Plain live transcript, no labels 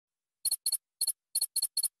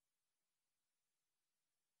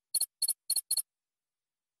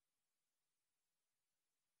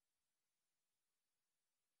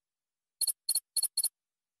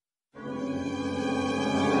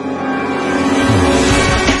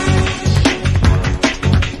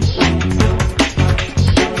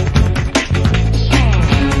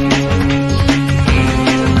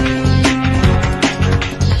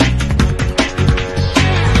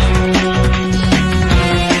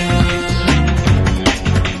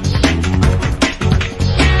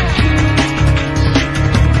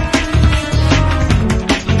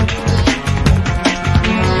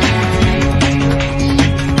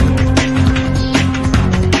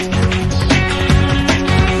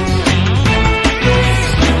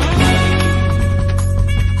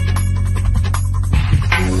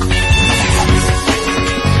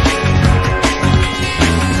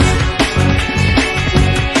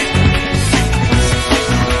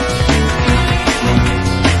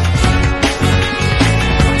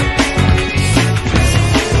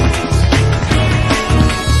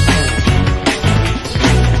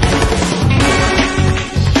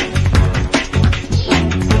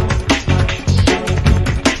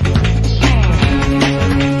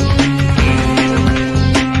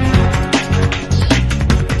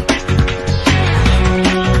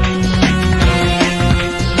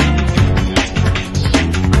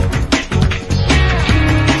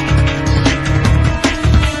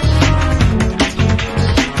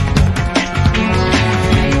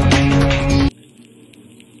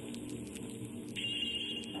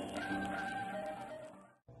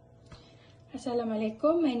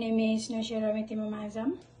Assalamualaikum, my name is Nashira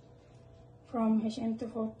Azam from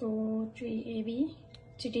Xanthophylls 3AB.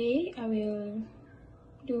 Today I will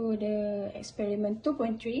do the experiment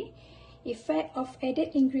 2.3, effect of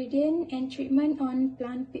added ingredient and treatment on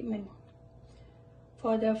plant pigment.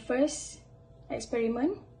 For the first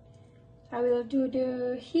experiment, I will do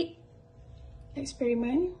the heat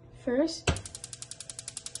experiment first.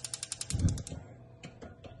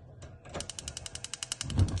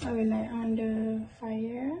 I will light on the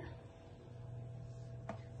fire.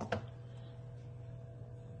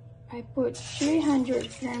 I put 300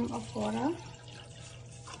 grams of water.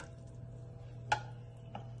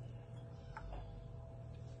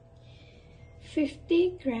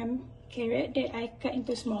 $50 grams carrot that I cut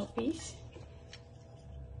into small pieces.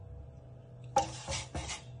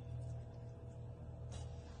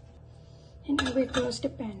 And I will close the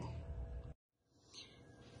pan.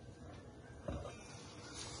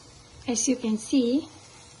 As you can see,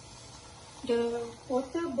 the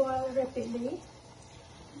water boils rapidly,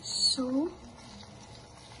 so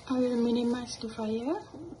I will minimize the fire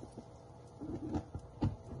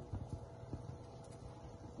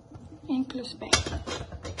and close back.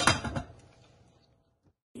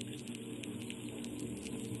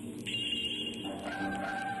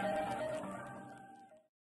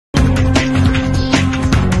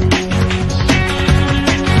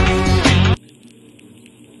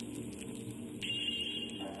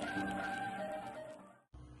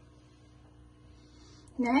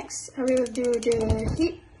 Next, I will do the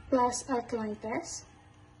heat plus alkaline test.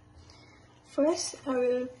 First, I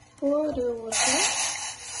will pour the water.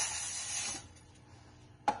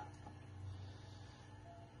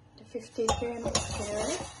 The 50 grams of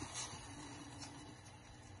carrot.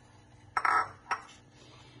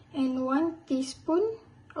 And 1 teaspoon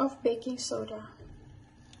of baking soda.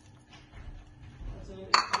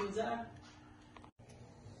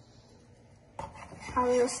 I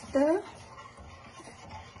will stir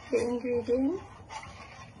the ingredient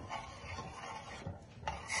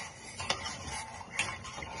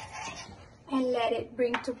and let it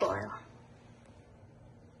bring to boil.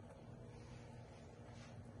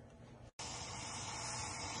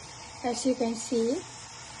 As you can see,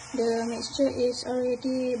 the mixture is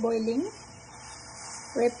already boiling,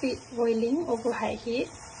 rapid boiling over high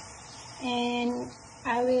heat, and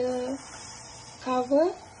I will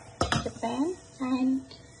cover the pan and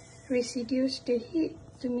reduce the heat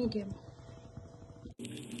to medium.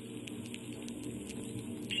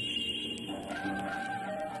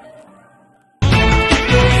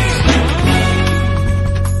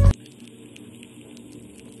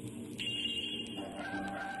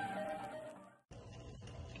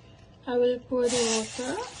 I will pour the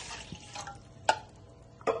water,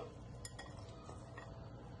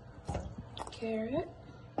 carrot,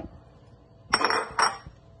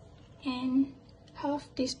 and half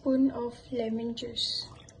teaspoon of lemon juice.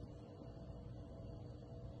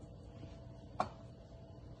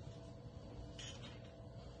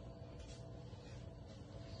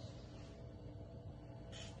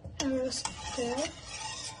 I will stir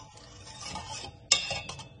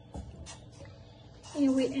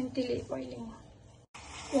and wait until it boiling.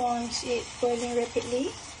 Once it boiling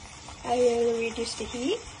rapidly, I will reduce the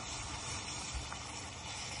heat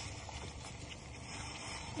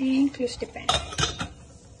and close the pan.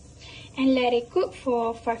 And let it cook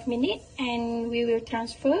for 5 minutes, and we will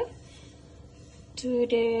transfer to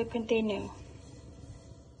the container.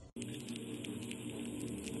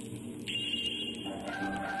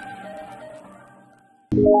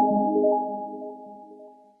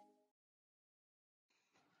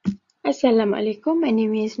 Assalamualaikum, my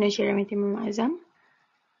name is Nashira Azam.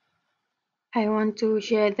 I want to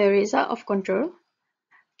share the result of control.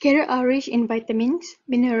 Carrots are rich in vitamins,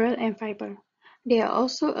 mineral, and fiber. They are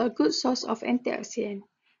also a good source of antioxidant.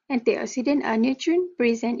 Antioxidants are nutrients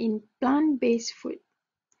present in plant-based food.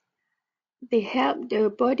 They help the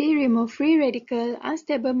body remove free radical,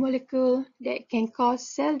 unstable molecules that can cause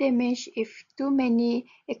cell damage if too many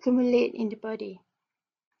accumulate in the body.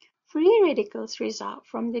 Free radicals result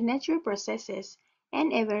from the natural processes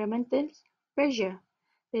and environmental pressure.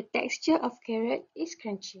 The texture of carrot is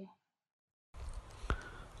crunchy.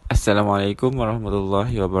 Assalamualaikum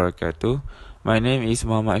warahmatullahi wabarakatuh. My name is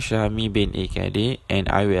Muhammad Syahmi bin Ikade, and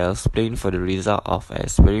I will explain for the result of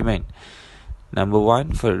experiment. Number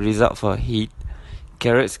 1, for the result for heat,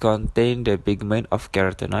 carrots contain the pigment of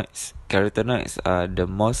carotenoids. Carotenoids are the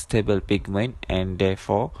most stable pigment, and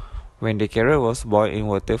therefore, when the carrot was boiled in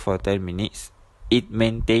water for 10 minutes, it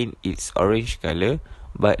maintained its orange color,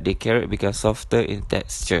 but the carrot becomes softer in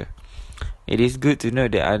texture. It is good to know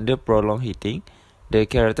that under prolonged heating, The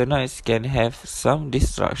carotenoids can have some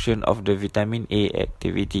destruction of the vitamin A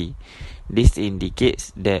activity. This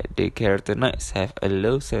indicates that the carotenoids have a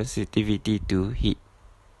low sensitivity to heat.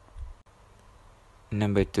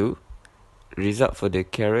 Number 2. Result for the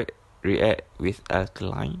carrot react with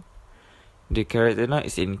alkaline. The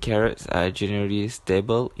carotenoids in carrots are generally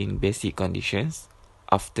stable in basic conditions.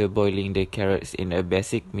 After boiling the carrots in a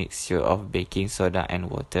basic mixture of baking soda and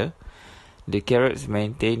water, the carrots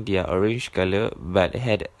maintain their orange color but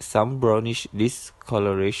had some brownish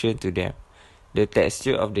discoloration to them. The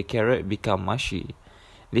texture of the carrot become mushy.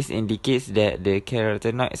 This indicates that the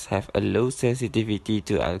carotenoids have a low sensitivity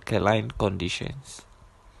to alkaline conditions.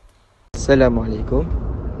 Assalamualaikum.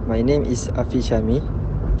 My name is Afishami.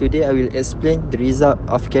 Today I will explain the result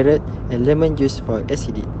of carrot and lemon juice for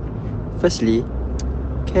acidity. Firstly,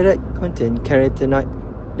 carrot contain carotenoids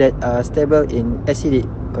that are stable in acidic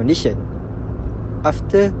condition.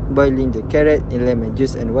 After boiling the carrot in lemon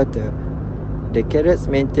juice and water, the carrots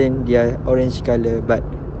maintain their orange color but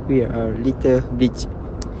we are little bleached.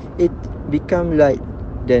 It become light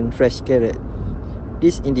than fresh carrot.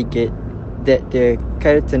 This indicates that the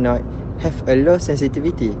carotenoid have a low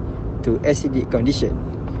sensitivity to acidic condition.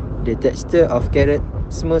 The texture of carrot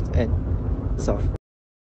smooth and soft.